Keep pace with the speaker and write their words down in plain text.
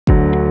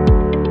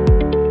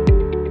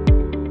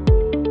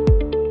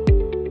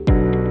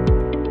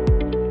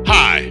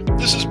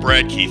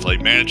Brad Keithley,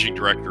 Managing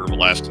Director of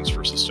Alaskans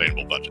for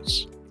Sustainable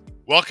Budgets.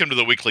 Welcome to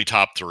the weekly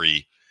Top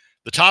 3,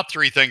 the top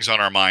 3 things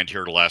on our mind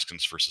here at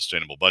Alaskans for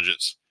Sustainable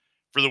Budgets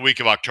for the week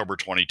of October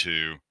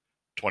 22,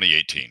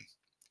 2018.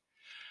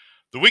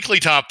 The weekly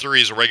Top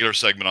 3 is a regular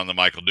segment on the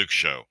Michael Dukes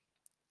Show.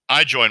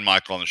 I join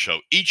Michael on the show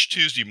each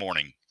Tuesday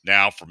morning,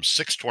 now from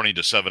 6:20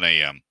 to 7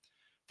 a.m.,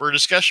 for a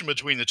discussion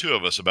between the two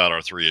of us about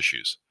our 3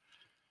 issues.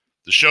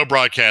 The show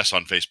broadcasts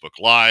on Facebook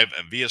Live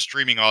and via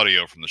streaming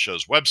audio from the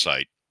show's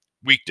website,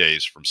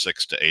 weekdays from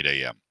 6 to 8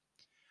 a.m.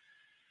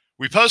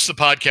 We post the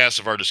podcast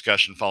of our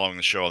discussion following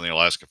the show on the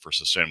Alaska for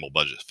Sustainable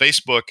Budget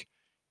Facebook,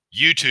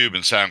 YouTube,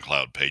 and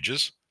SoundCloud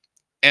pages,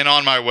 and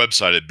on my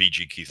website at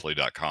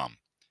bgkeithley.com.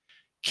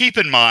 Keep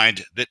in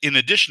mind that in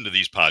addition to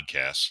these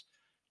podcasts,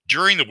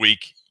 during the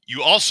week,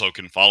 you also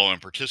can follow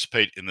and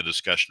participate in the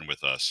discussion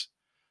with us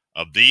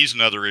of these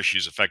and other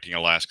issues affecting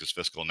Alaska's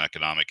fiscal and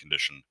economic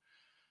condition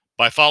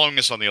by following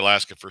us on the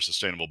Alaska for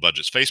Sustainable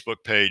Budgets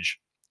Facebook page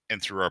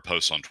and through our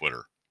posts on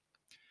Twitter.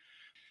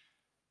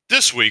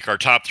 This week, our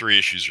top 3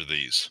 issues are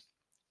these.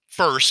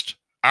 First,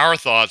 our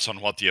thoughts on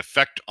what the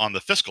effect on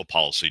the fiscal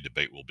policy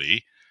debate will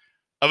be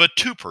of a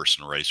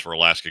 2-person race for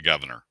Alaska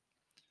governor.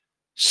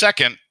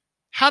 Second,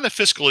 how the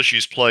fiscal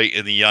issues play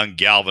in the young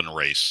Galvin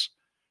race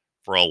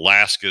for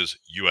Alaska's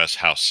U.S.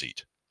 House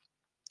seat.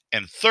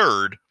 And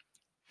third,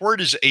 where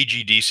does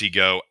AGDC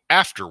go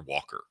after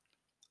Walker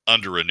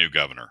under a new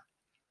governor?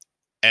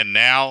 And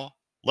now,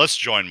 let's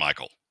join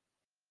Michael.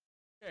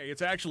 Hey,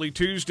 it's actually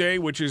Tuesday,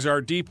 which is our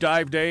deep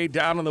dive day,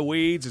 down in the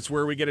weeds. It's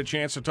where we get a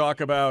chance to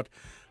talk about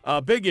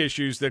big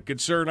issues that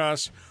concern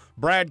us.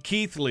 Brad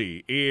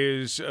Keithley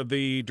is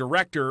the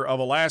director of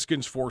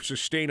Alaskans for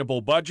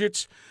Sustainable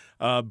Budgets.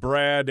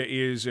 Brad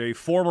is a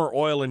former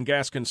oil and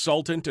gas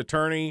consultant,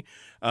 attorney.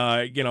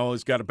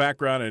 He's got a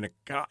background in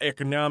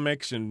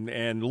economics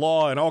and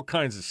law and all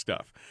kinds of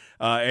stuff.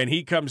 And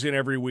he comes in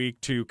every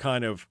week to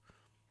kind of,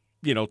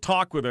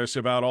 talk with us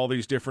about all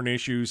these different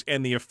issues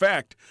and the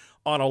effect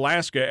on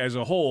Alaska as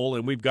a whole,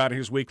 and we've got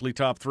his weekly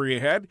top 3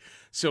 ahead.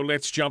 So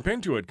let's jump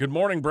into it. Good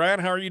morning,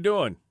 Brad. How are you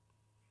doing?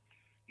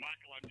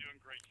 Michael, I'm doing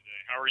great today.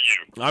 How are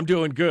you? I'm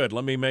doing good.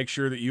 Let me make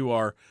sure that you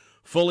are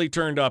fully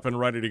turned up and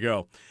ready to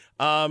go.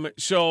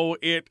 So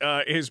it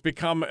has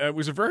become, it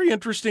was a very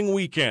interesting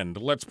weekend,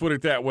 let's put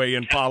it that way,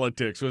 in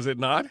politics, was it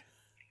not?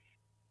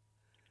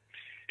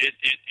 It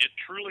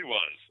truly was.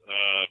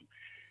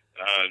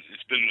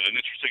 It's been an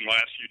interesting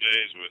last few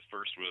days with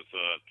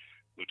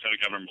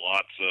Lieutenant Governor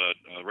Malott's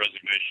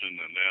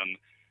resignation, and then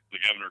the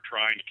governor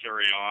trying to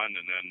carry on,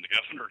 and then the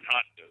governor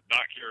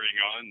not carrying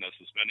on,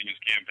 suspending his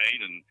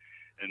campaign, and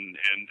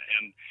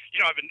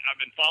I've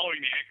been following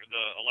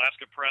the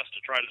Alaska press to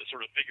try to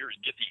sort of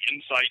get the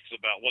insights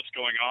about what's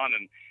going on,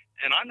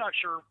 and I'm not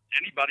sure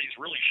anybody's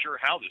really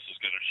sure how this is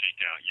going to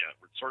shake out yet.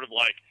 It's sort of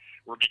like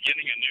we're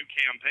beginning a new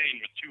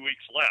campaign with 2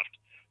 weeks left,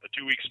 a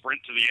 2-week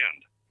sprint to the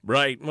end.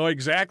 Right. Well,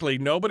 exactly.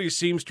 Nobody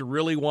seems to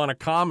really want to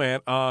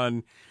comment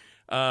on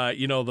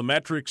the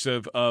metrics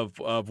of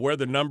where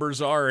the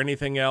numbers are or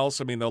anything else.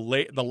 I mean, the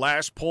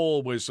last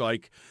poll was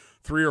like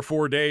 3 or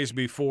 4 days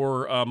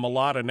before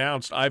Malott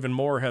announced. Ivan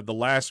Moore had the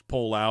last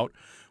poll out,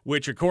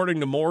 which, according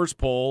to Moore's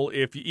poll,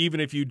 even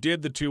if you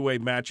did the two-way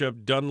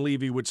matchup,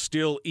 Dunleavy would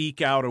still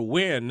eke out a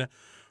win.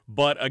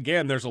 But,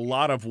 again, there's a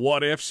lot of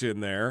what-ifs in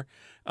there.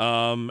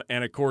 And,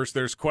 of course,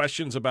 there's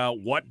questions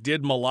about what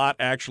did Malott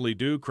actually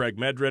do. Craig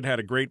Medred had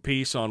a great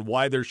piece on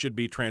why there should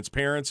be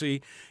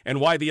transparency and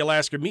why the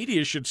Alaska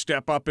media should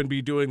step up and be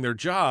doing their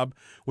job,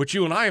 which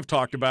you and I have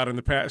talked about in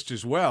the past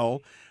as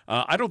well.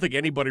 I don't think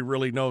anybody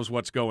really knows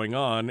what's going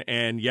on,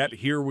 and yet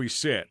here we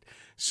sit.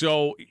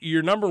 So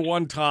your number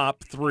one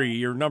top 3,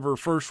 your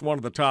first one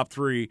of the top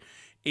 3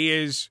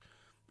 is,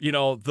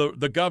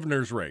 the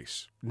governor's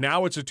race.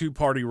 Now it's a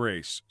 2-party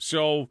race.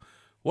 So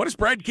what does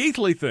Brad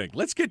Keithley think?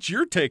 Let's get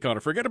your take on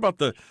it. Forget about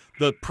the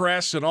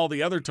press and all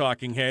the other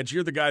talking heads.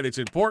 You're the guy that's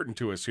important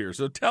to us here.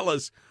 So tell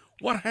us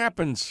what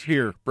happens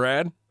here,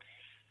 Brad.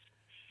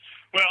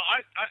 Well,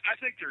 I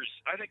think there's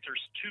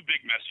 2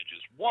 big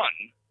messages.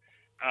 One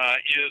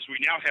is we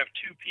now have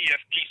 2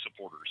 PFD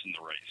supporters in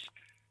the race.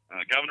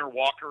 Governor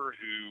Walker,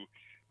 who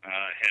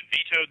had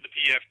vetoed the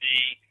PFD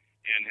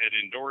and had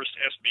endorsed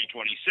SB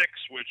 26,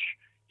 which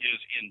is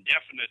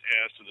indefinite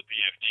as to the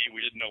PFD.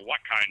 We didn't know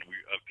what kind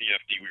of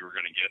PFD we were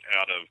going to get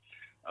out of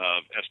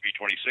SB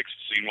 26.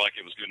 It seemed like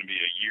it was going to be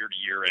a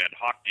year-to-year ad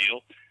hoc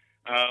deal.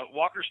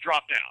 Walker's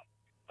dropped out,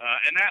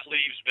 and that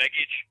leaves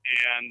Begich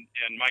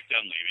and Mike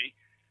Dunleavy,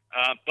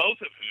 both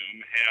of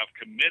whom have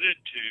committed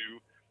to.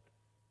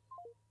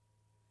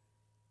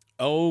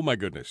 Oh my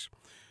goodness,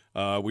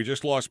 we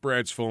just lost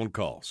Brad's phone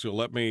call. So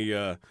let me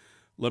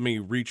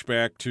reach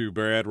back to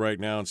Brad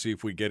right now and see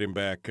if we get him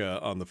back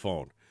on the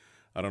phone.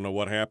 I don't know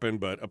what happened,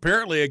 but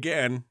apparently,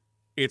 again,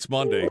 it's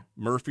Monday.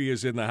 Murphy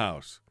is in the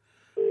house.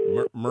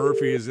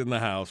 Murphy is in the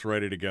house,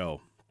 ready to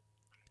go.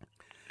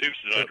 Dukes,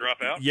 did I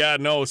drop out? Yeah,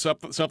 no,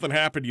 something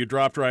happened. You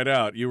dropped right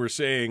out. You were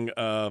saying,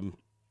 and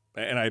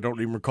I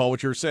don't even recall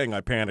what you were saying.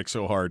 I panicked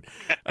so hard.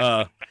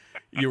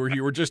 You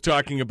were just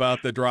talking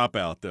about the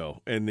dropout,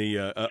 though, in the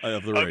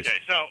of the race. Okay,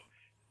 so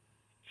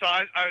So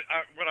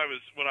what I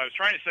was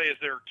trying to say is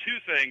there are two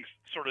things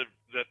sort of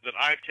that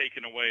I've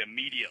taken away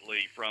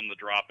immediately from the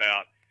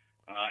dropout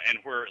and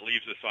where it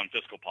leaves us on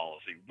fiscal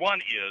policy. One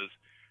is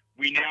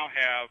we now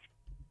have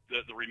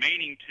the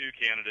remaining two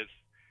candidates,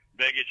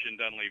 Begich and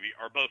Dunleavy,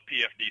 are both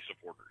PFD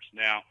supporters.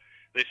 Now,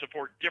 they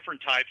support different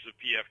types of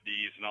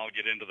PFDs, and I'll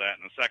get into that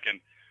in a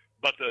second.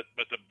 But the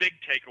big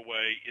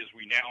takeaway is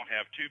we now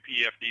have two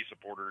PFD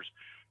supporters,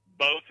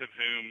 both of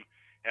whom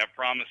have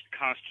promised to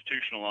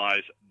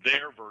constitutionalize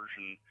their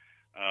version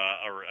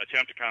or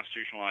attempt to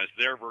constitutionalize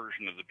their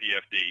version of the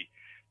PFD.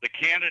 The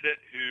candidate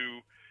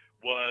who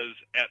was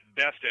at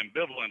best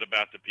ambivalent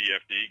about the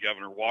PFD,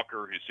 Governor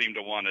Walker, who seemed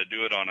to want to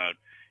do it on a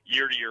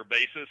year-to-year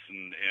basis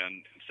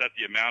and set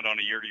the amount on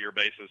a year-to-year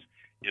basis,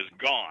 is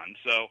gone.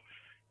 So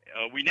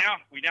we now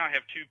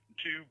have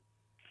two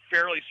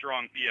fairly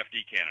strong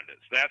PFD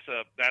candidates. That's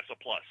a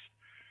plus.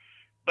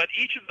 But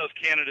each of those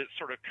candidates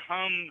sort of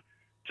come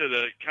to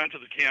the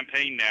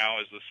campaign now,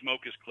 as the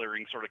smoke is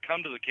clearing, sort of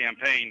come to the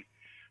campaign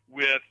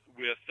with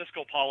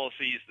fiscal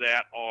policies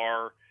that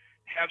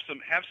have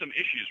some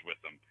issues with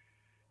them.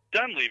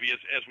 Dunleavy,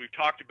 as we've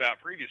talked about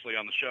previously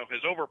on the show,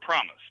 has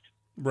overpromised.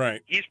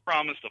 Right. He's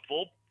promised a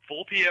full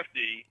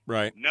PFD,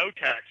 right, no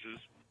taxes,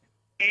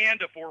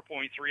 and a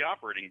 $4.3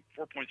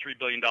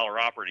 billion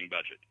operating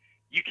budget.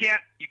 You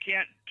can't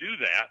do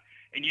that,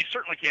 and you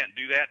certainly can't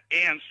do that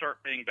and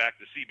start paying back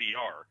the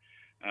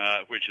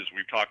CBR, which, as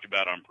we've talked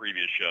about on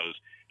previous shows,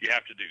 you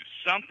have to do.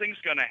 Something's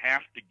going to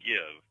have to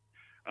give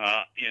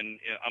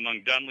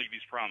among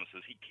Dunleavy's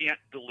promises. He can't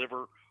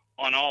deliver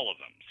on all of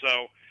them.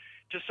 So,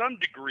 to some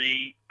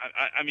degree,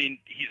 I mean,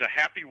 he's a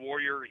happy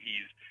warrior.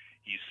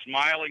 He's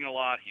smiling a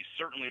lot. He's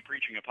certainly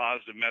preaching a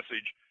positive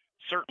message.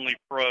 Certainly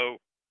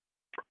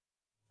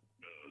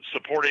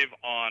supportive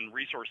on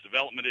resource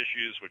development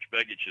issues, which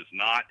Begich is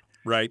not.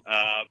 Right.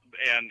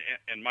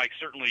 And Mike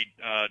certainly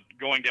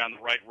going down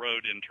the right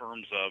road in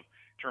terms of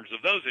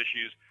those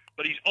issues.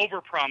 But he's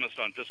overpromised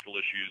on fiscal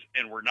issues,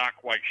 and we're not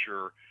quite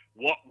sure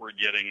what we're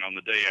getting on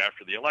the day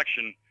after the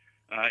election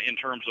in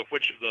terms of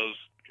which of those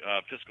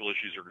fiscal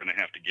issues are going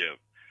to have to give.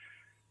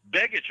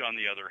 Begich, on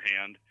the other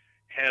hand,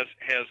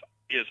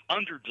 is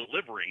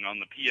under-delivering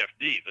on the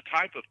PFD. The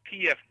type of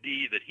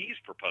PFD that he's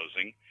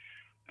proposing,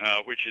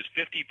 which is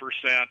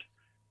 50%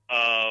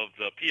 of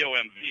the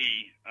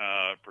POMV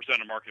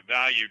percent of market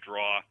value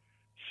draw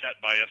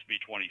set by SB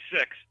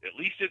 26. At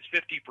least it's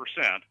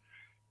 50%,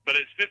 but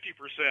it's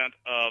 50%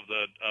 of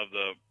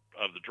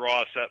the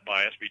draw set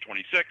by SB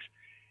 26.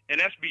 And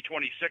SB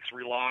 26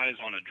 relies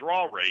on a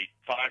draw rate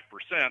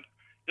 5%.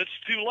 That's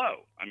too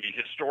low. I mean,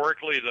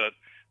 historically, the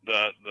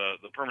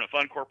Permanent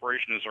Fund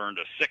Corporation has earned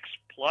a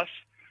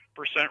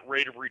 6+%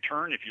 rate of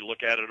return if you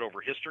look at it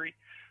over history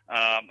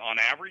on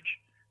average,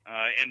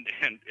 and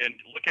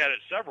look at it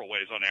several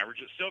ways on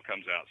average, it still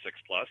comes out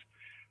 6+.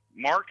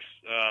 Mark's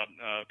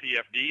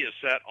PFD is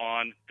set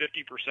on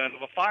 50%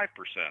 of a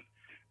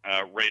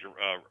 5% rate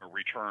of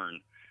return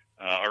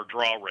or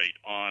draw rate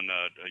on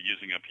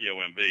using a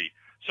POMV.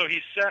 So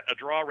he's set a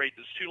draw rate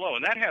that's too low,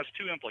 and that has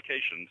two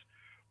implications.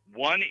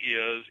 One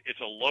is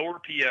it's a lower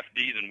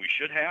PFD than we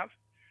should have.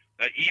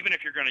 Even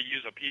if you're going to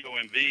use a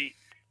POMV,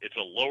 it's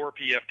a lower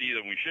PFD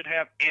than we should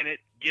have, and it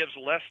gives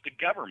less to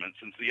government.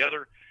 Since the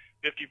other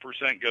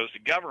 50% goes to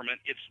government,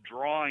 it's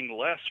drawing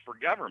less for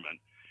government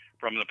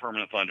from the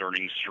Permanent Fund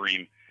earnings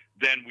stream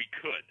than we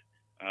could,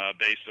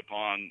 based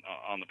upon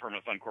on the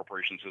Permanent Fund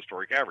Corporation's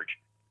historic average.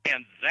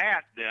 And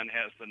that then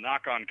has the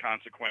knock-on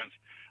consequence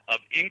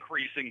of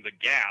increasing the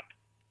gap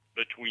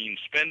between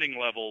spending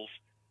levels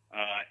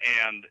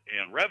and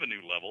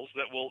revenue levels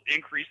that will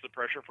increase the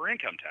pressure for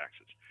income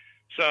taxes.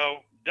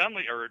 So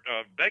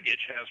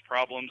Begich has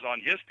problems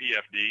on his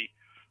PFD,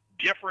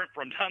 different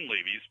from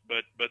Dunleavy's,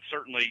 but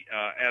certainly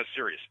as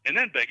serious. And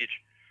then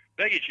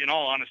Begich, in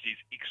all honesty, is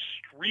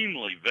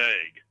extremely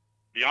vague.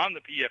 Beyond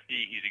the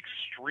PFD, he's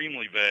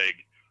extremely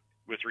vague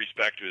with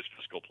respect to his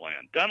fiscal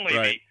plan.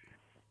 Dunleavy,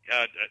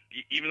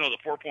 even though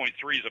the 4.3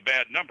 is a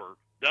bad number,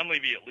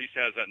 Dunleavy at least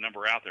has that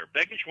number out there.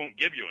 Begich won't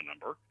give you a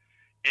number,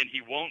 and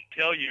he won't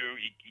tell you.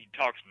 He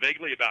talks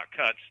vaguely about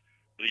cuts,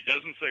 but he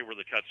doesn't say where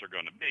the cuts are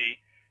going to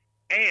be,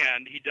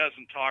 and he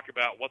doesn't talk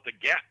about what the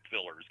gap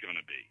filler is going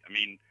to be. I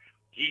mean,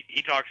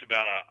 he talks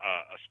about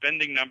a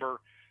spending number.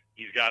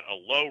 He's got a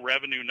low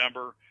revenue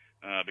number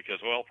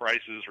because oil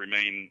prices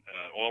remain.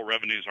 Oil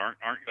revenues aren't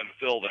going to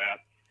fill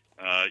that.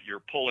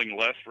 You're pulling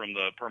less from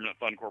the Permanent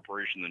Fund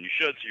Corporation than you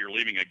should, so you're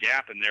leaving a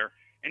gap in there.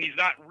 And he's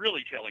not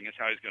really telling us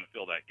how he's going to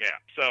fill that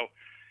gap. So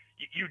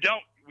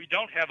we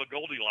don't have a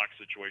Goldilocks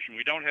situation.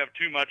 We don't have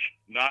too much,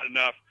 not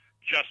enough,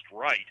 just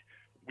right.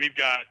 We've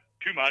got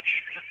too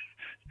much,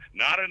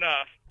 not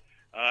enough,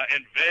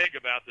 and vague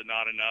about the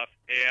not enough.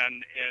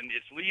 And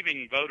it's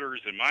leaving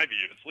voters, in my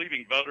view, it's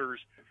leaving voters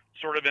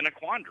sort of in a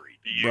quandary.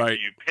 Do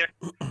you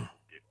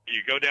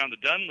go down the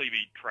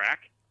Dunleavy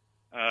track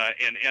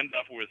and end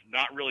up with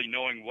not really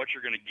knowing what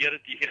you're going to get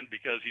at the end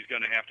because he's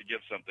going to have to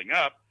give something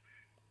up,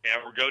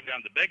 or go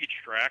down the Begich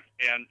track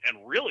and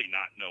really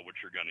not know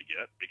what you're going to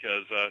get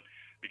because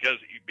because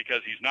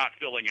he's not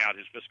filling out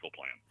his fiscal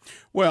plan.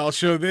 Well,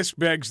 so this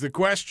begs the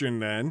question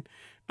then,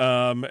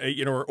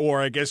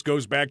 or I guess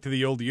goes back to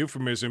the old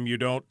euphemism, you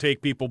don't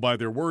take people by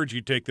their words,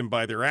 you take them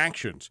by their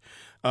actions.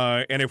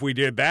 And if we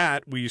did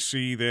that, we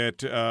see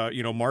that,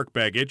 Mark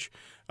Begich,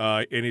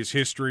 in his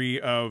history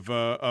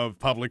of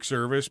public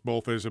service,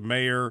 both as a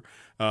mayor,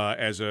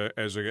 as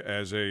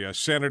a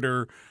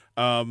senator,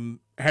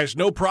 has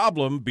no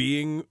problem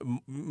being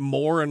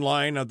more in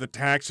line of the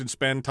tax and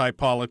spend type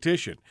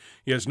politician.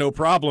 He has no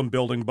problem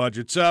building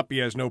budgets up. He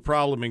has no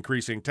problem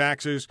increasing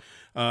taxes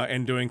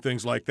and doing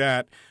things like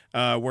that.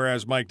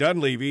 Whereas Mike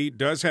Dunleavy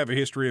does have a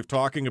history of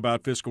talking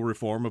about fiscal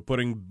reform, of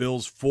putting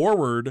bills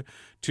forward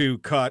to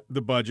cut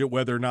the budget,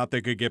 whether or not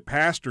they could get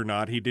passed or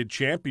not. He did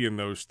champion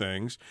those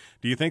things.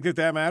 Do you think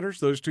that matters,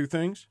 those two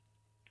things?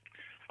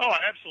 Oh, I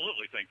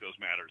absolutely think those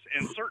matters.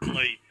 And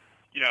certainly,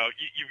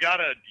 you've got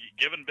to,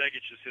 given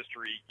Begich's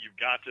history, you've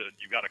got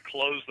to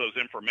close those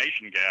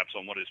information gaps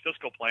on what his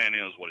fiscal plan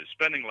is, what his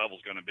spending level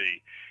is going to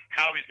be,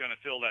 how he's going to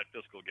fill that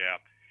fiscal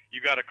gap.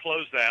 You've got to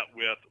close that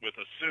with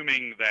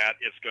assuming that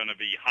it's going to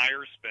be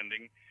higher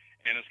spending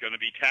and it's going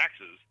to be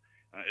taxes,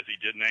 as he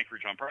did in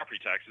Anchorage on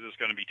property taxes. It's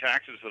going to be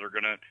taxes that are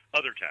going to,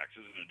 other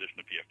taxes in addition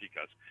to PFD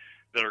cuts,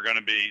 that are going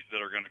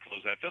to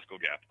close that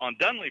fiscal gap. On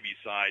Dunleavy's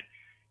side,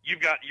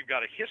 you've got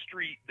a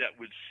history that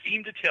would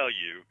seem to tell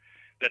you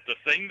that the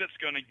thing that's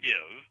going to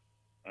give,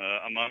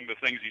 among the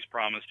things he's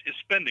promised, is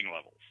spending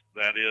levels.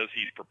 That is,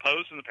 he's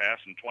proposed in the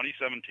past, in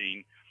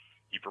 2017,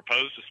 he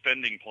proposed a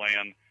spending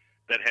plan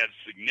that had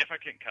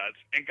significant cuts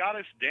and got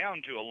us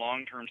down to a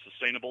long-term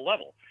sustainable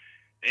level.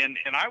 And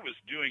I was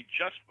doing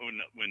just,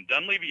 when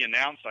Dunleavy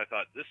announced, I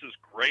thought, this is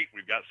great.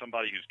 We've got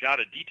somebody who's got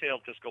a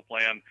detailed fiscal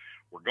plan.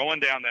 We're going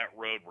down that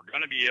road. We're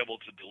going to be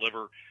able to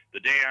deliver the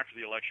day after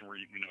the election, where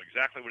we know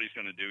exactly what he's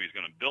going to do. He's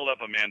going to build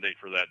up a mandate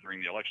for that during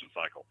the election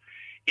cycle.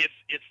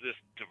 It's this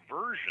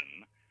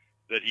diversion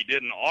that he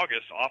did in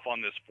August off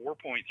on this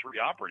 4.3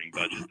 operating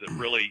budget that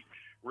really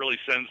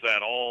sends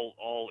that all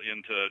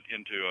into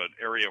an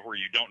area where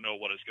you don't know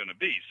what it's going to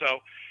be.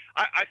 So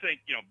I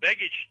think,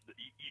 Begich,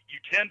 you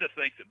tend to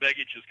think that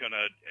Begich is going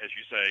to, as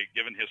you say,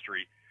 given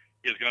history,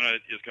 is going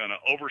to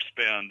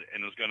overspend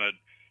and is going to,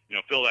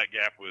 fill that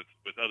gap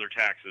with other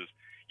taxes.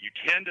 You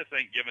tend to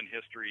think, given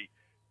history,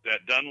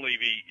 that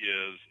Dunleavy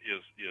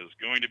is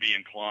going to be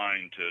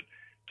inclined to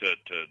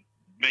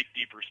make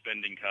deeper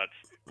spending cuts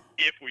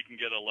if we can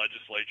get a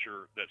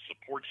legislature that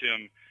supports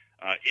him,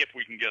 if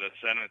we can get a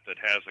Senate that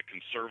has a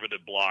conservative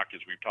bloc,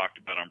 as we've talked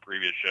about on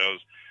previous shows,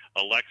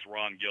 elects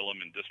Ron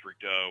Gillum in District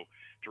O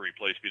to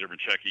replace Peter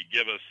Vinchecki,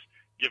 give us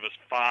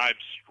 5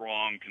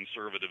 strong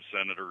conservative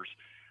senators.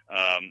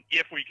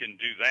 If we can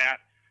do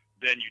that,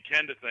 then you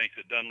tend to think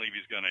that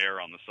Dunleavy's going to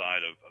err on the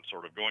side of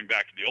sort of going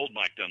back to the old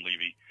Mike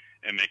Dunleavy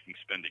and making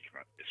spending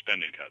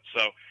cuts.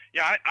 So,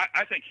 yeah,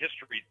 I think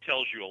history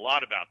tells you a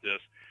lot about this,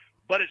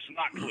 but it's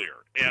not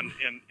clear. And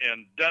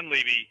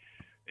Dunleavy,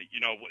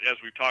 as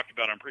we've talked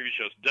about on previous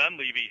shows,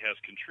 Dunleavy has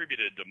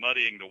contributed to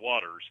muddying the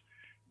waters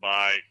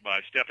by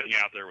stepping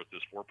out there with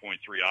this 4.3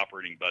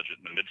 operating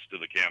budget in the midst of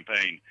the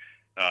campaign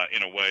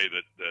in a way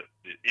that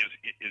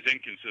is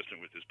inconsistent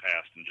with his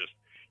past and just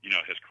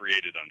has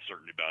created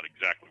uncertainty about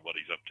exactly what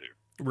he's up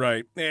to.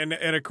 Right,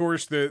 and of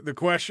course the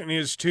question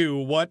is too,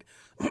 what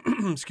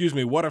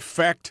what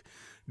effect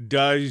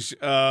does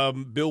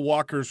Bill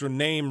Walker's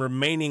name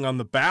remaining on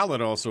the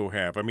ballot also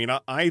have? I mean,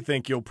 I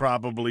think you'll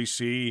probably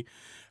see,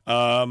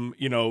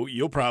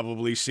 you'll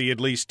probably see at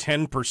least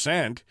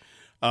 10%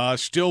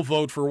 still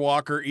vote for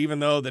Walker, even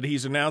though that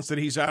he's announced that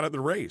he's out of the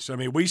race. I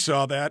mean, we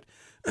saw that.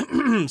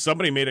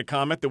 Somebody made a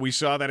comment that we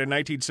saw that in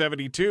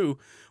 1972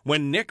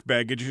 when Nick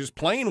Begich's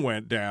plane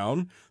went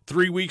down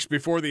 3 weeks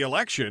before the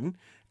election,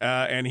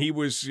 and he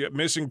was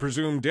missing,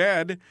 presumed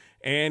dead,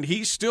 and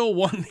he still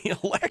won the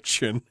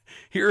election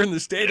here in the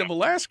state of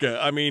Alaska.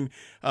 I mean,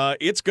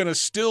 it's going to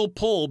still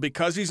pull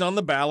because he's on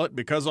the ballot,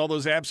 because all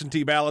those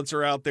absentee ballots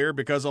are out there,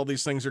 because all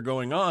these things are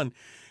going on.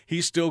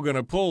 He's still going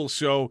to pull.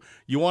 So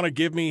you want to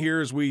give me here,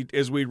 as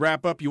we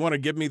wrap up, you want to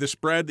give me the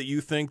spread that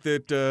you think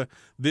that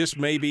this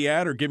may be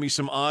at, or give me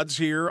some odds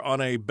here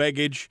on a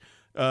Begich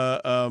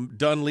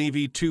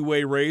Dunleavy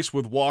two-way race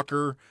with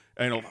Walker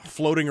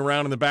floating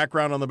around in the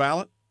background on the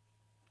ballot?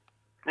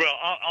 Well,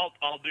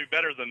 I'll do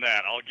better than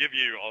that. I'll give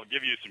you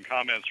some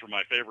comments from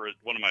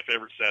one of my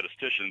favorite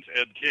statisticians,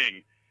 Ed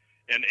King,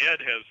 and Ed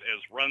has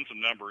run some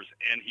numbers,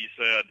 and he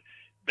said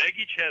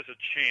Begich has a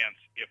chance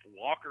if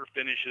Walker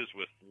finishes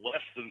with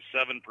less than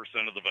 7%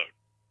 of the vote.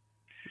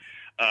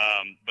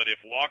 But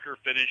if Walker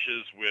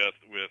finishes with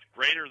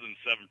greater than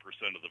 7%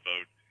 of the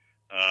vote,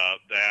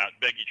 that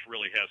Begich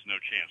really has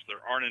no chance. There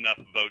aren't enough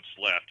votes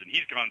left, and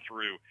he's gone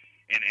through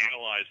and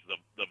analyzed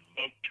the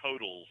vote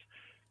totals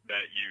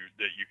that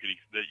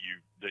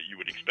you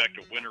would expect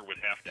a winner would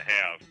have to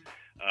have,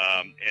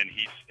 and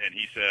he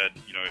said,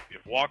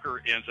 if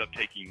Walker ends up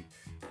taking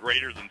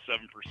greater than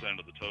 7%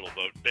 of the total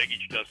vote,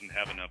 Begich doesn't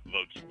have enough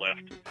votes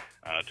left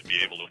to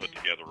be able to put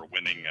together a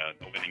winning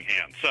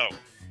hand. So,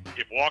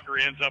 if Walker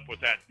ends up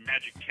with that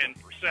magic 10%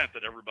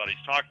 that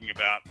everybody's talking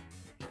about,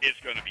 it's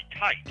going to be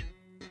tight.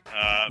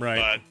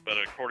 Right. But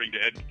according to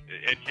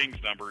Ed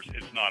King's numbers,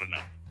 it's not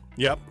enough.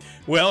 Yep.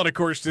 Well, and of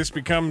course, this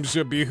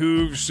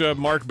behooves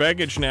Mark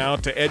Begich now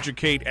to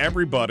educate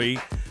everybody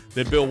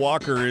that Bill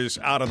Walker is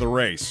out of the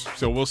race.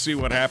 So we'll see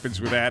what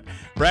happens with that.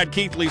 Brad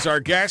Keithley's our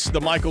guest.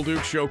 The Michael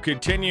Duke Show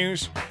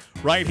continues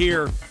right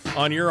here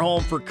on your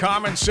home for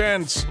common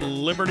sense,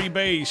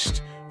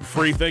 liberty-based,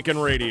 free-thinking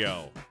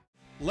radio.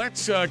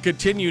 Let's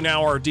continue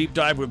now our deep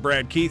dive with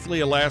Brad Keithley,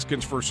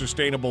 Alaskans for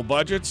Sustainable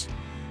Budgets.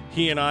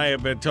 He and I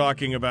have been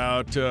talking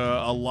about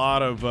a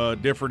lot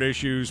of different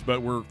issues,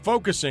 but we're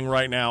focusing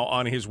right now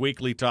on his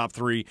weekly top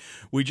three.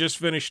 We just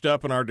finished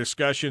up in our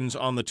discussions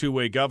on the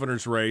two-way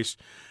governor's race,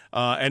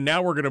 and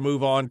now we're going to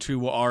move on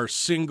to our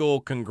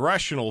single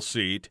congressional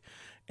seat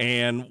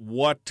and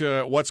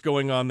what's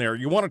going on there.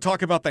 You want to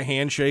talk about the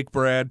handshake,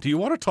 Brad? Do you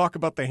want to talk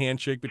about the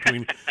handshake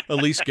between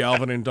Elise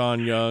Galvin and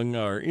Don Young,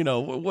 or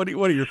what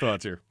are your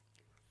thoughts here?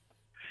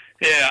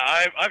 Yeah,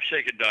 I've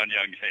shaken Don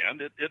Young's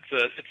hand. It's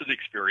an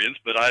experience,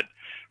 but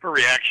her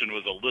reaction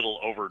was a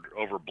little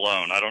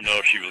overblown. I don't know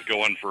if she was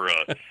going for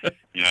a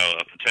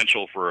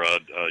potential for a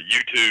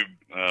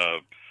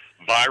YouTube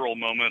viral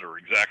moment or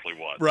exactly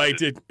what.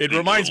 Right. It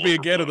reminds me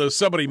again of those,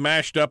 somebody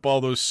mashed up all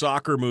those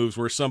soccer moves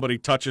where somebody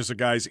touches a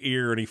guy's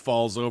ear and he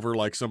falls over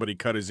like somebody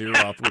cut his ear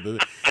off with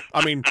it.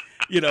 I mean,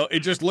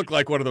 it just looked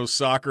like one of those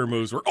soccer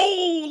moves where,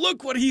 oh,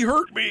 look what he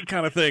hurt me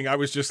kind of thing. I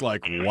was just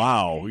like,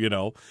 wow,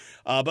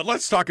 But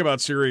let's talk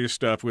about serious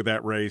stuff with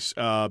that race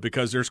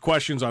because there's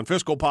questions on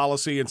fiscal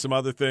policy and some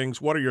other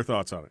things. What are your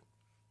thoughts on it?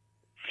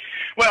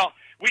 Well,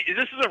 this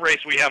is a race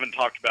we haven't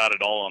talked about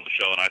at all on the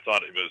show, and I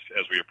thought it was,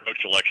 as we approach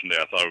Election Day,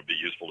 I thought it would be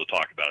useful to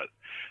talk about it.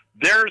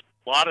 There's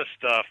a lot of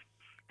stuff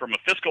from a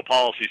fiscal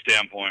policy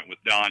standpoint with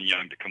Don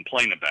Young to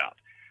complain about.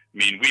 I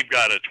mean, we've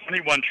got a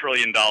 $21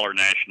 trillion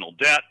national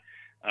debt.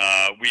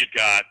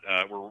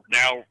 We're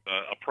now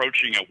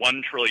approaching a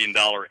 $1 trillion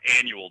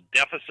annual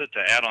deficit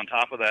to add on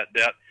top of that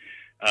debt.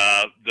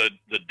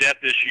 The debt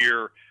this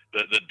year,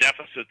 the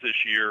deficit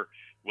this year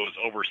was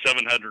over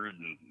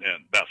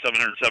about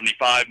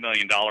 $775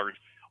 million.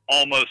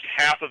 Almost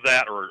half of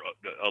that, or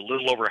a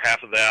little over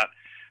half of that,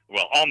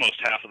 well, almost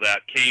half of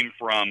that came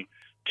from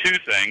two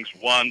things.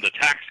 One, the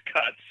tax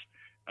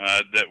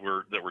cuts that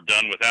were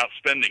done without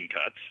spending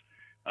cuts,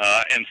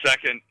 and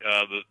second,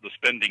 the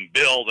spending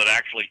bill that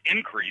actually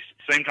increased. At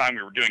the same time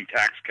we were doing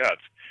tax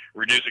cuts,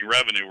 reducing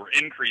revenue, we're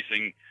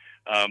increasing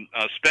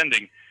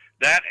spending.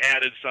 That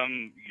added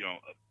some,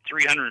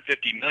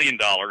 $350 million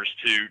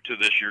to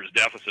this year's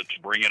deficit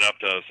to bring it up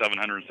to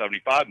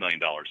 $775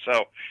 million.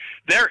 So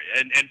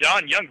and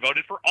Don Young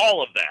voted for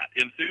all of that,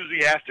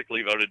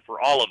 enthusiastically voted for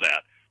all of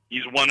that.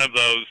 He's one of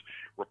those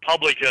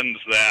Republicans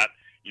that,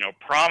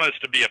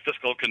 promised to be a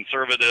fiscal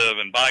conservative,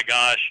 and by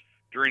gosh,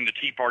 during the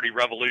Tea Party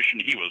revolution,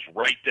 he was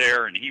right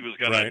there, and he was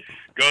going to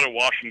go to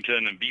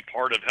Washington and be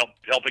part of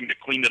helping to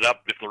clean it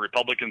up if the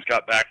Republicans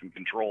got back in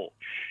control.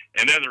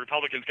 And then the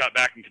Republicans got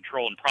back in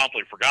control and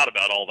promptly forgot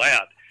about all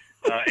that,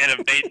 and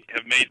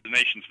have made the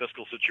nation's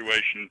fiscal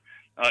situation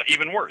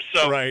even worse.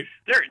 So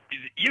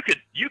you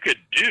could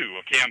do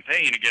a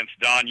campaign against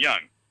Don Young,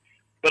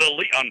 but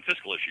on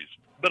fiscal issues.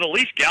 But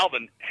Elise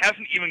Galvin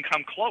hasn't even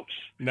come close.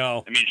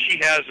 No, I mean she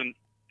hasn't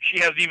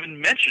even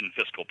mentioned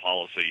fiscal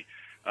policy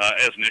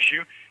as an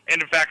issue.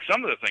 And in fact,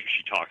 some of the things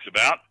she talks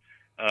about,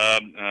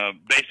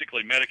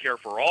 basically Medicare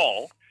for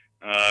all,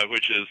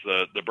 which is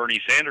the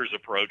Bernie Sanders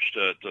approach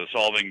to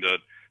solving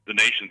the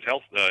nation's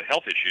health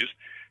issues,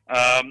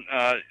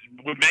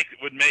 would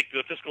make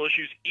the fiscal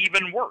issues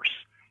even worse.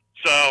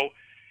 So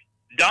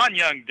Don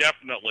Young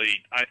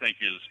definitely, I think,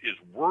 is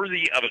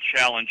worthy of a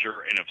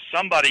challenger. And if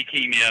somebody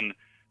came in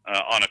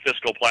on a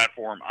fiscal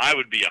platform, I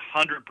would be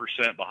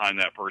 100% behind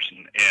that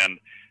person and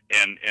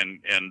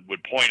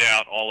would point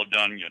out all of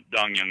Don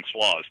Young's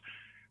flaws.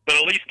 But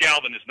Elise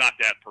Galvin is not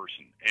that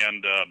person,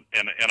 and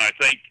I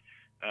think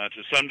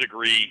to some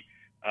degree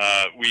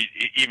we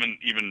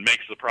even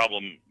makes the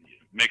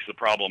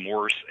problem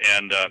worse,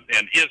 and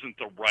isn't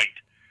the right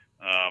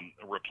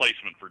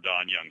replacement for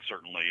Don Young,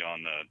 certainly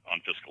on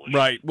fiscal issues.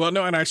 Right. Well,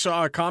 no, and I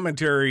saw a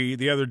commentary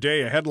the other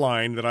day, a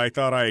headline that I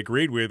thought I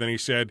agreed with, and he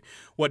said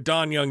what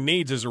Don Young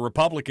needs is a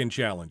Republican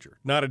challenger,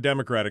 not a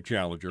Democratic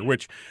challenger,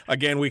 which,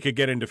 again, we could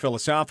get into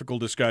philosophical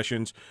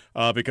discussions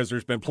because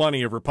there's been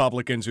plenty of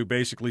Republicans who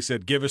basically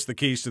said, give us the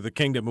keys to the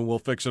kingdom and we'll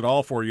fix it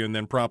all for you, and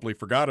then promptly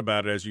forgot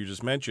about it, as you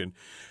just mentioned.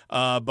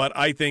 But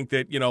I think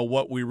that,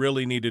 what we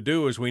really need to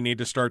do is we need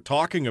to start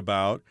talking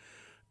about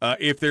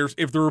if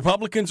the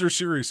Republicans are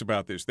serious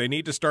about this, they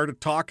need to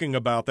start talking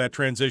about that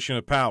transition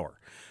of power.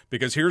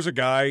 Because here's a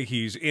guy,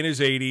 he's in his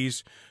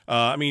 80s.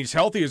 He's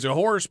healthy as a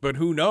horse, but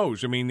who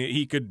knows? I mean,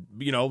 he could,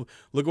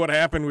 look what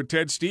happened with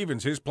Ted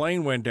Stevens. His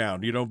plane went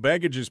down.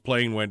 Begich's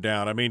plane went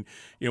down. I mean,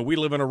 we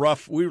live in a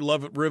rough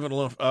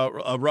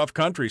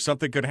country.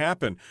 Something could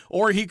happen.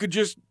 Or he could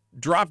just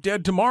drop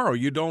dead tomorrow.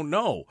 You don't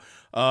know.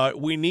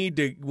 We need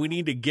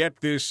to get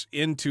this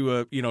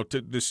into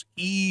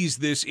ease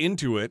this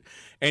into it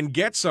and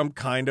get some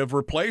kind of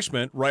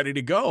replacement ready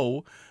to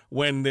go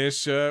when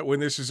this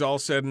is all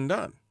said and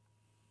done.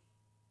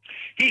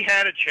 he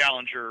had a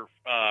challenger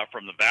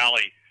from the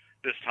Valley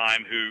this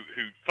time who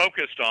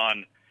focused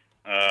on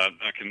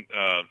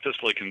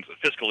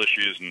fiscal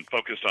issues and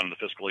focused on the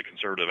fiscally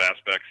conservative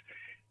aspects.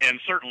 And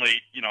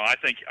certainly, I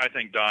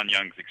think Don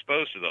Young's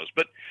exposed to those.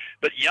 But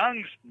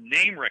Young's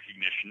name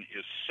recognition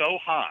is so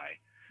high,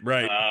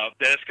 right,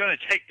 that it's going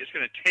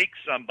to take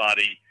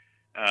somebody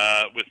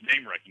with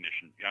name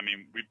recognition. I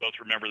mean, we both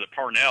remember that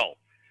Parnell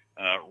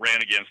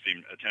ran against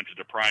him, attempted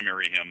to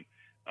primary him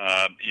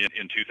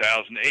in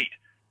 2008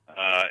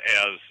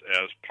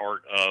 as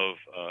part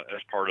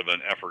of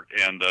an effort,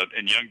 and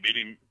Young beat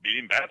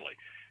him badly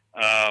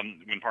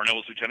when Parnell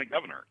was lieutenant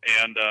governor,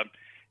 and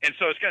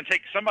so it's going to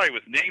take somebody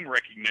with name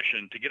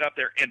recognition to get up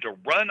there and to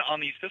run on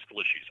these fiscal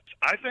issues.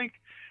 I think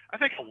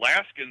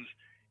Alaskans,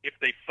 if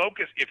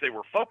they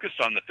were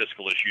focused on the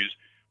fiscal issues,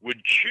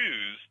 would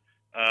choose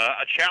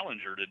a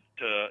challenger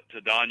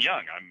to Don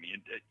Young. I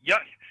mean,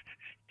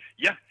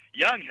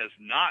 Young has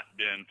not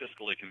been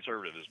fiscally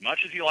conservative. As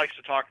much as he likes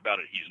to talk about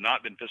it, he's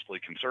not been fiscally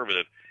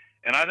conservative.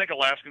 And I think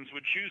Alaskans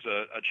would choose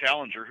a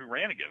challenger who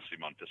ran against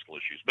him on fiscal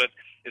issues. But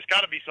it's got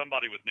to be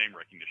somebody with name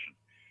recognition.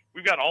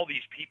 We've got all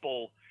these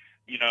people,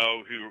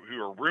 who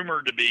are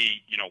rumored to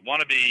be, want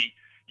to be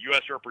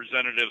U.S.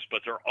 representatives,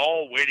 but they're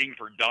all waiting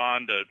for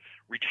Don to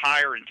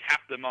retire and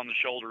tap them on the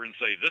shoulder and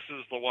say, "This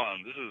is the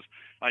one. This is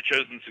my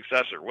chosen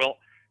successor." Well,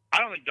 I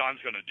don't think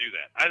Don's going to do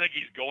that. I think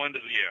he's going to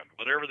the end,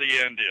 whatever the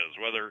end is,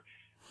 whether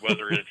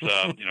it's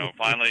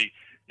finally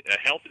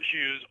health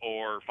issues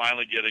or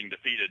finally getting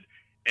defeated.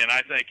 And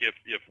I think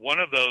if one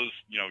of those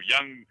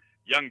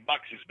young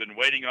bucks has been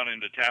waiting on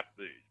him to tap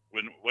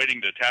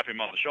him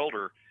on the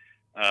shoulder,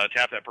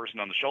 tap that person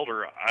on the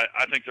shoulder,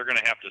 I think they're going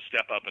to have to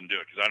step up and do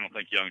it, because I don't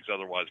think Young's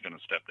otherwise going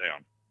to step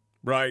down.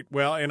 Right.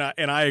 Well, and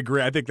I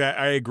agree.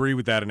 I agree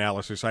with that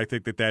analysis. I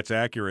think that's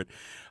accurate.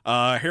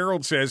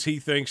 Harold says he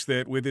thinks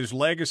that with his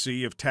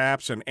legacy of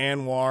Taps and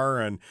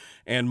Anwar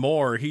and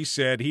more, he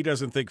said he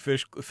doesn't think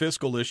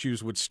fiscal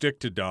issues would stick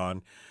to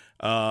Don.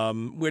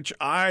 Which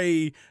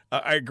I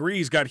agree.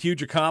 He's got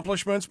huge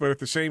accomplishments, but at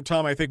the same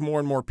time, I think more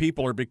and more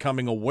people are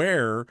becoming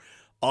aware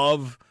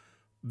of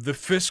the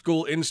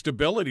fiscal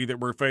instability that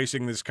we're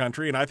facing in this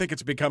country, and I think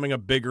it's becoming a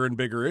bigger and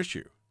bigger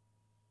issue.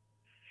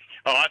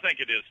 Oh, I think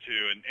it is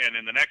too, and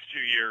in the next 2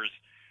 years,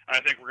 I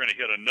think we're going to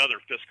hit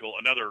another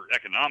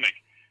economic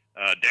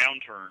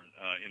downturn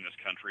in this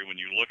country.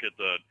 When you look at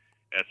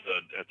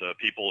the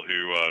people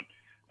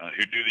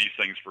who do these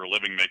things for a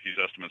living, make these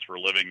estimates for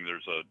a living,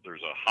 there's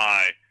a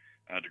high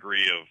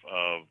degree of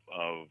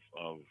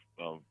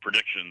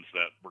predictions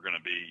that we're going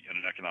to be in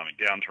an economic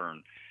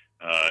downturn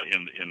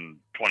in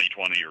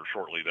 2020 or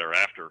shortly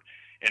thereafter.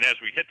 And as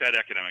we hit that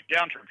economic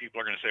downturn, people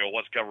are going to say, "Well,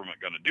 what's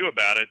government going to do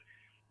about it?"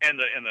 And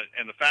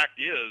the fact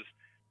is,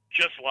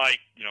 just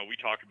like we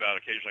talk about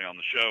occasionally on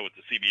the show with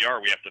the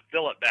CBR, we have to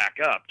fill it back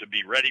up to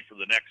be ready for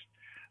the next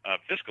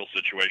fiscal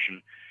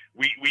situation.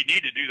 We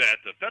need to do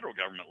that at the federal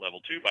government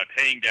level too, by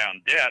paying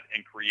down debt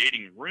and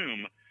creating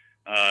room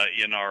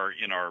in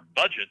our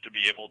budget to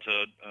be able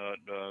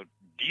to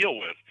deal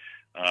with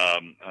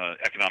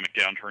economic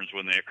downturns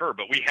when they occur.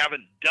 But we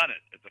haven't done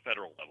it at the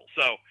federal level.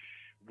 So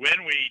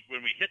when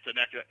we hit the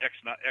next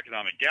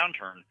economic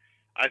downturn,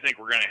 I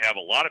think we're going to have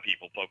a lot of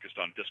people focused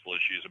on fiscal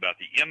issues about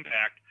the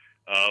impact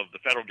of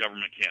the federal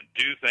government can't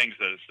do things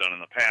that it's done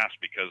in the past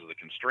because of the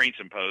constraints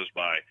imposed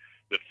by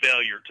the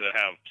failure to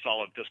have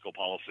solid fiscal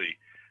policy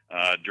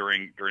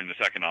during this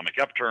economic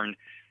upturn.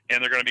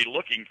 And they're going to be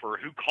looking for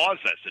who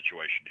caused that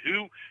situation,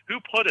 who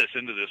put us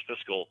into this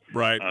fiscal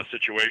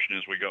situation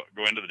as we go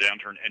into the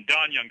downturn. And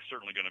Don Young's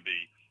certainly going to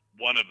be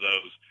one of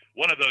those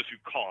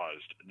who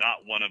caused,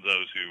 not one of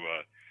those who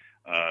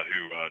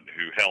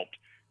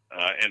helped.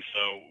 And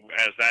so,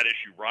 as that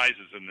issue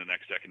rises in the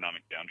next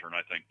economic downturn,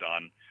 I think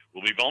Don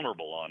will be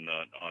vulnerable on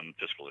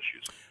fiscal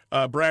issues.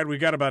 Brad, we've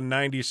got about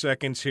 90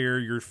 seconds here.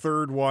 Your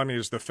third one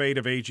is the fate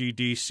of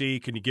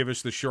AGDC. Can you give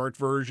us the short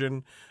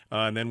version,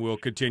 and then we'll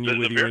continue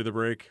with you at the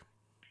break?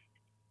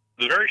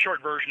 The very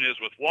short version is,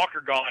 with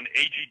Walker gone,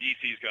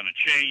 AGDC is going to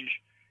change,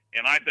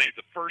 and I think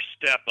the first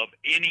step of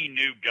any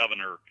new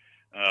governor,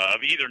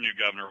 of either new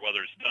governor,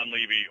 whether it's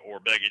Dunleavy or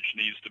Begich,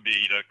 needs to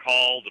be to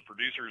call the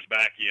producers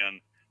back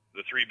in,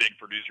 the three big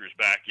producers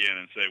back in,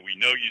 and say, "We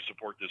know you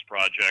support this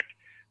project.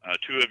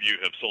 Two of you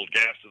have sold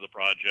gas to the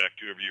project.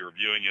 Two of you are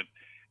viewing it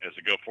as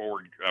a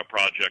go-forward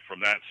project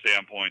from that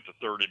standpoint. The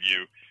third of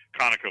you,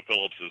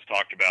 ConocoPhillips, has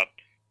talked about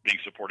being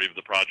supportive of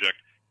the project.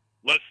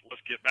 Let's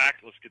get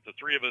back. Let's get the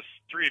three of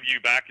you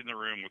back in the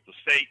room with the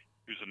state,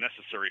 who's a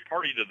necessary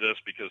party to this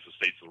because the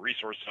state's the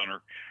resource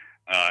owner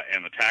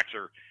and the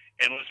taxer,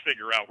 and let's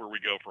figure out where we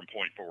go from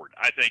point forward."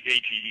 I think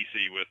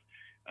AGDC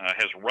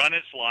has run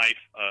its life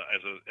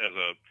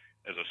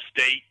as a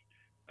state,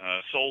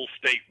 sole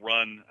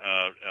state-run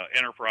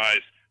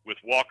enterprise. With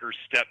Walker's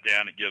step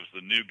down, it gives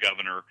the new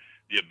governor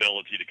the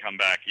ability to come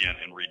back in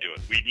and redo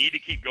it. We need to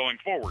keep going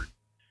forward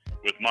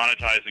with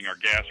monetizing our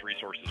gas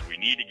resources. We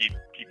need to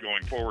keep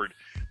going forward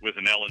with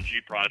an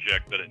LNG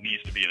project, but it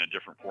needs to be in a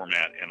different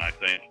format. And I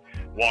think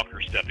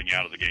Walker stepping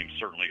out of the game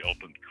certainly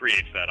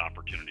creates that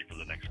opportunity for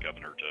the next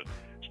governor to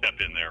step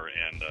in there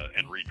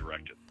and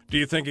redirect it. Do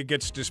you think it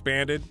gets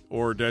disbanded,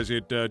 or does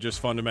it just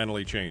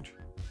fundamentally change?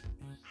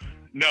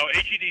 No,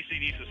 AGDC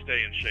needs to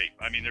stay in shape.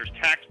 I mean, there's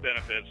tax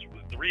benefits.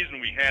 The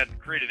reason we had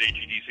created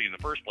AGDC in the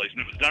first place,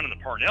 and it was done in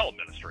the Parnell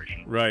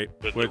administration, right?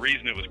 But the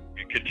reason it was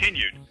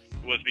continued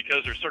was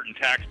because there's certain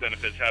tax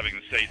benefits having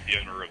the state the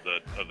owner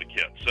of the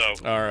kit. So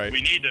all right,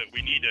 we need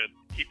to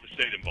keep the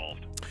state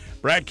involved.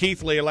 Brad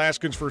Keithley,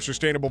 Alaskans for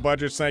Sustainable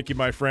Budgets. Thank you,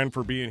 my friend,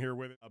 for being here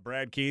with us.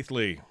 Brad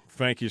Keithley,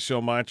 thank you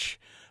so much.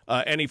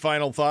 Any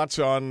final thoughts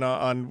on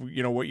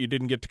what you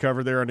didn't get to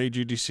cover there on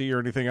AGDC or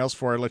anything else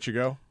before I let you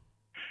go?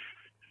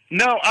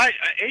 No,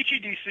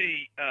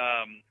 AGDC.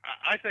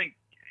 I think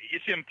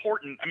it's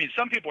important. I mean,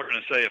 some people are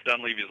going to say if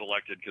Dunleavy is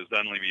elected, because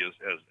Dunleavy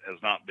has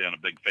not been a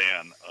big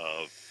fan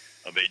of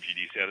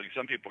AGDC. I think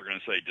some people are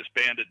going to say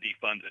disband it,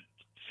 defund it,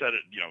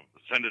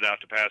 send it out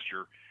to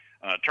pasture,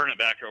 turn it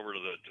back over to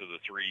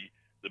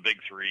the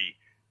big three,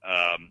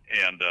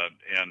 and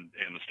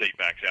the state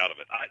backs out of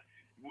it.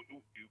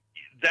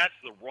 That's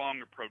the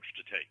wrong approach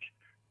to take.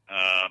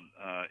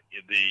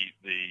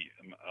 The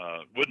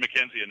Wood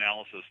Mackenzie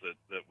analysis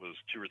that was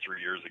 2 or 3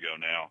 years ago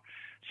now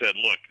said,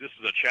 look, this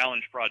is a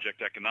challenge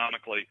project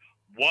economically.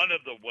 One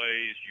of the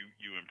ways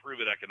you improve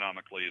it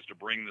economically is to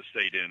bring the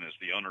state in as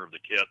the owner of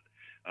the kit,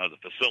 the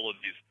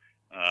facilities.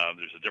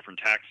 There's a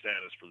different tax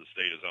status for the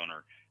state as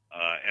owner,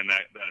 and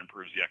that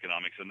improves the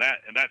economics, and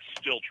that's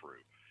still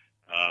true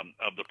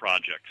of the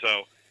project.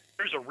 So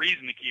there's a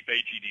reason to keep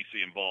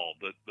AGDC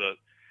involved.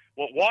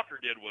 What Walker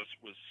did was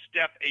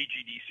step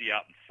AGDC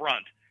out in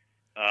front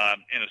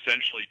and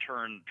essentially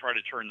try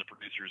to turn the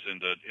producers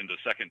into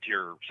second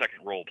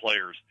role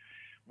players.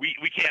 We're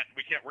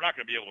not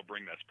going to be able to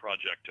bring this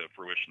project to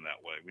fruition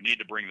that way. We need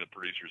to bring the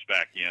producers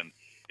back in.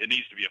 It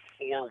needs to be a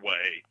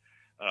four-way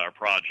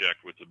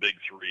project with the big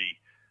three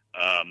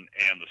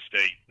and the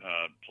state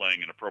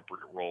playing an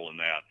appropriate role in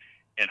that.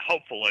 And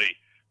hopefully,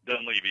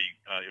 Dunleavy,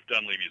 if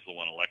Dunleavy is the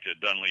one elected,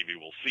 Dunleavy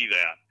will see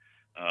that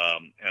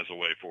as a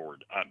way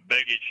forward.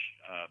 Begich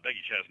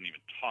hasn't even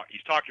talked.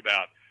 He's talked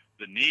about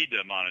the need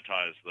to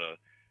monetize the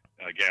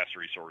gas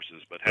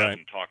resources, but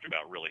hasn't talked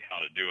about really how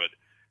to do it.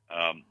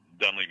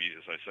 Dunleavy,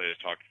 as I say, has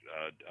talked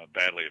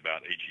badly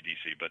about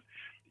AGDC, but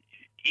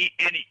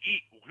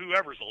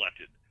whoever's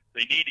elected,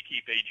 they need to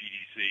keep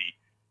AGDC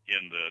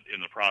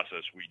in the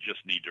process. We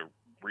just need to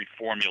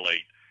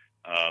reformulate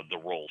the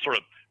role, sort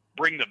of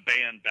bring the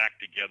band back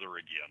together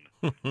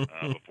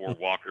again before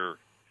Walker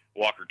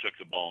took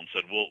the ball and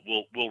said,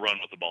 "We'll run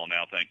with the ball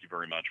now. Thank you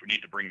very much." We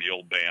need to bring the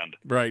old band,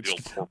 the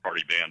old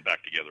four-party band,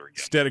 back together again.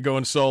 Instead of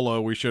going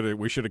solo, we should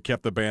have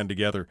kept the band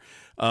together.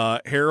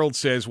 Harold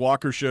says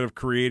Walker should have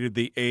created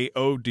the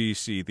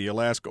AODC, the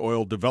Alaska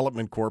Oil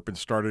Development Corp, and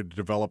started to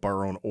develop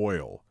our own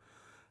oil.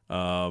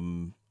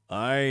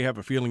 I have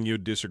a feeling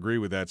you'd disagree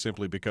with that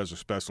simply because of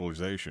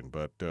specialization.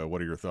 But what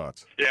are your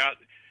thoughts? Yeah,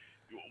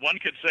 one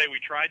could say we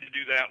tried to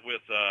do that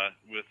with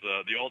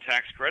the oil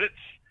tax credits.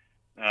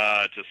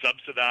 To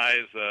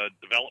subsidize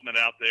development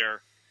out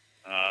there,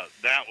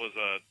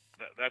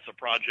 that's a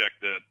project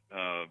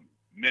that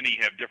many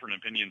have different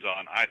opinions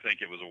on. I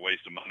think it was a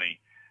waste of money.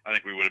 I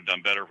think we would have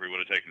done better if we would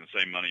have taken the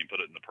same money and put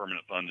it in the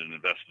permanent fund and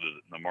invested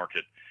it in the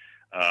market.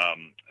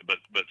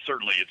 But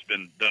certainly it's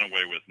been done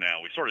away with now.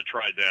 We sort of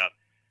tried that,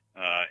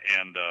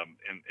 and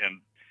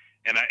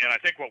I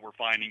think what we're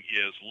finding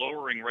is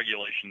lowering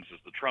regulations,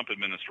 as the Trump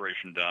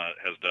administration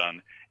has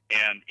done,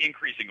 and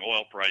increasing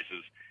oil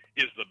prices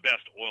is the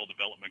best oil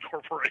development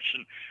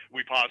corporation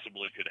we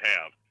possibly could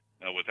have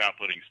without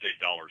putting state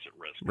dollars at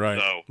risk. Right.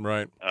 So,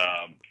 right.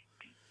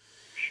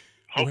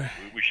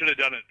 We should have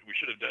done it. We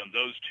should have done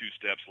those two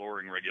steps,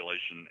 lowering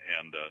regulation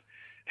and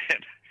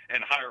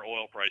higher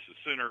oil prices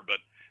sooner. But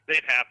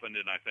they've happened,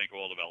 and I think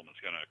oil development's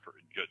going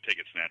to take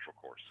its natural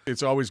course.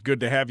 It's always good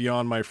to have you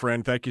on, my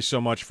friend. Thank you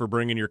so much for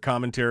bringing your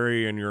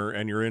commentary and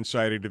your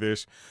insight into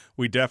this.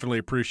 We definitely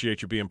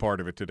appreciate you being part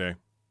of it today.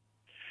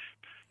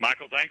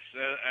 Michael, thanks,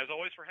 as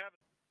always, for having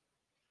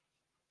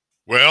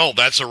me. Well,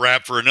 that's a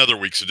wrap for another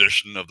week's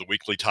edition of the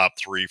Weekly Top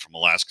 3 from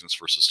Alaskans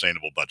for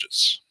Sustainable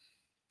Budgets.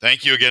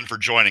 Thank you again for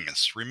joining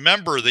us.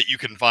 Remember that you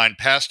can find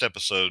past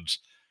episodes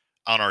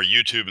on our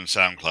YouTube and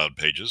SoundCloud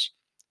pages,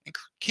 and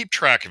keep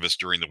track of us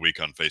during the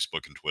week on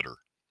Facebook and Twitter.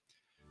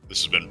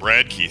 This has been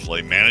Brad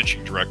Keithley,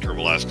 Managing Director of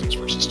Alaskans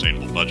for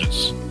Sustainable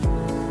Budgets.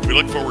 We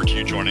look forward to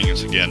you joining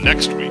us again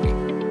next week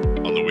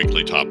on the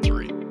Weekly Top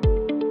 3.